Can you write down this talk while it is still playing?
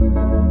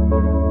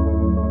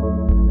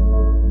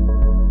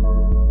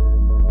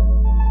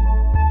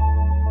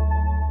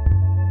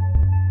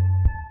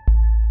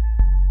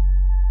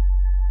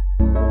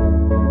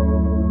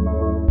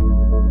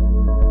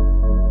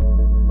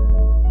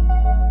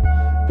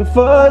The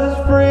fuzz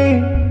is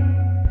free.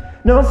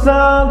 No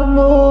sound can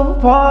move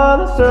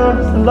upon the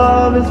surface. The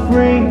love is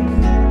free.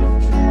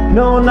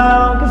 No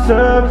noun can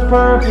serve its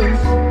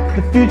purpose.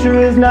 The future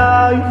is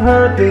now, you've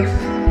heard this.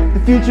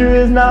 The future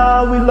is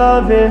now, we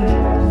love it.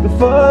 The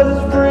fuzz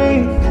is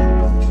free.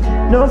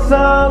 No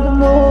sound can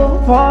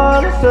move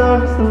upon the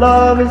surface. The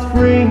love is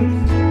free.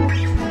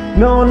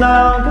 No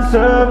noun can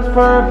serve its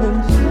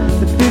purpose.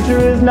 The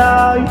future is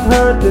now, you've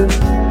heard this.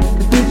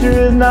 The future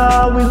is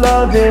now, we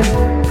love it.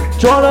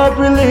 Drawn up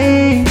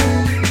release.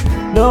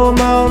 No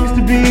amounts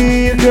to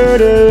be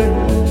occurred.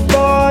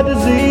 For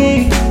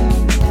disease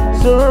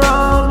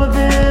surrounds my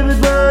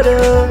vivid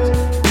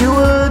burdens. You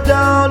were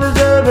down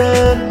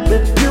deserving,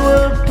 but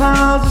fewer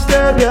pounds to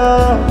stab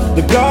ya.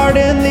 The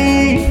garden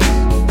leaves.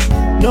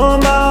 No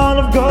amount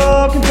of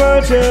gold can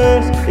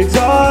purchase.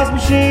 Exhaust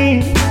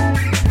machine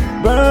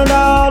burned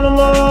out on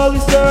lowly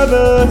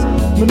service.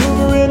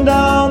 Maneuvering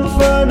down the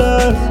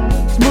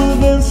furnace.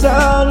 Smoothing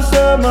sound of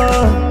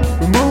sermon.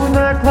 Removing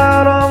that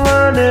cloud I'm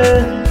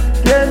learning.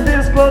 Getting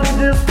this close to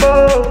this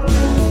foe.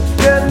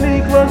 Getting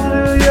me closer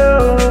to you.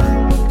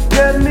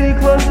 Getting me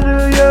closer to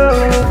you.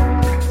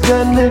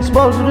 Getting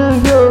exposure to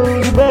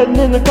you. Betting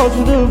in the coast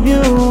of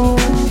view.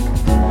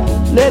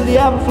 Lately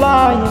I've been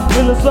flying,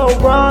 feeling so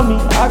grimy.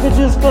 I could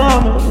just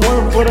climb it,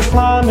 work for the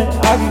climate.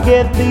 I could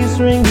get these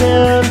strings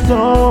in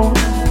tone.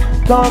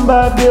 Come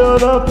back,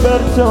 build up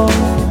better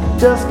tone.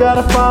 Just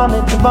gotta find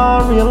it,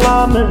 divine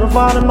realignment.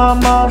 Refining my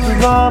mind,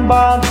 designed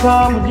by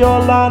time. With your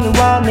line and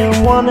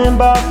rhyming, one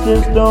about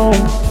this dome,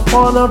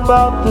 one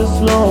about this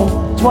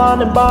loan.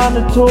 Twining by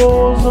the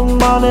tools of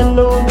mine and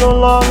lose no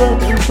longer.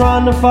 I'm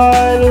trying to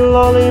fight a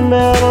lonely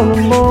man on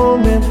the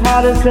moment.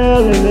 Hot as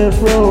hell in this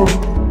road.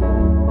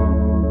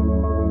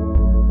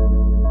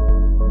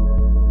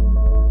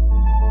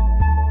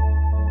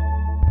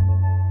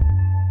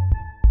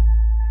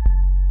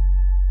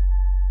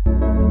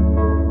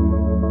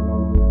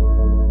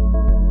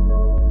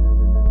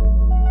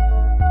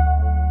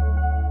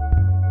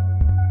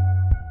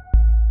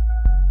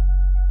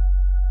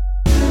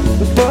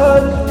 The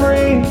fuzz is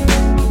free.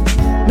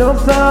 No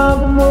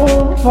sound can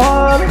move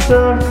upon the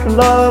surface. The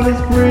love is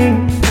free.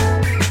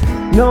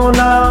 No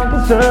noun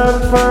can serve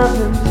its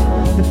purpose.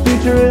 The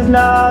future is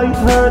now, you've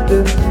heard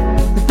this.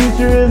 The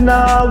future is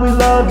now, we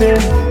love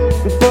it.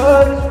 The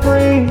fuzz is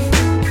free.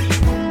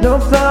 No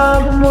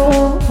sound can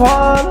move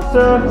upon the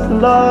surface. The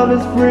love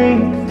is free.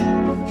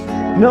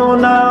 No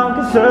noun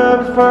can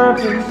serve its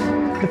purpose.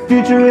 The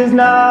future is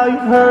now,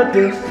 you've heard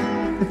this.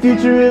 The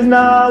future is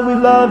now, we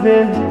love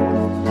it.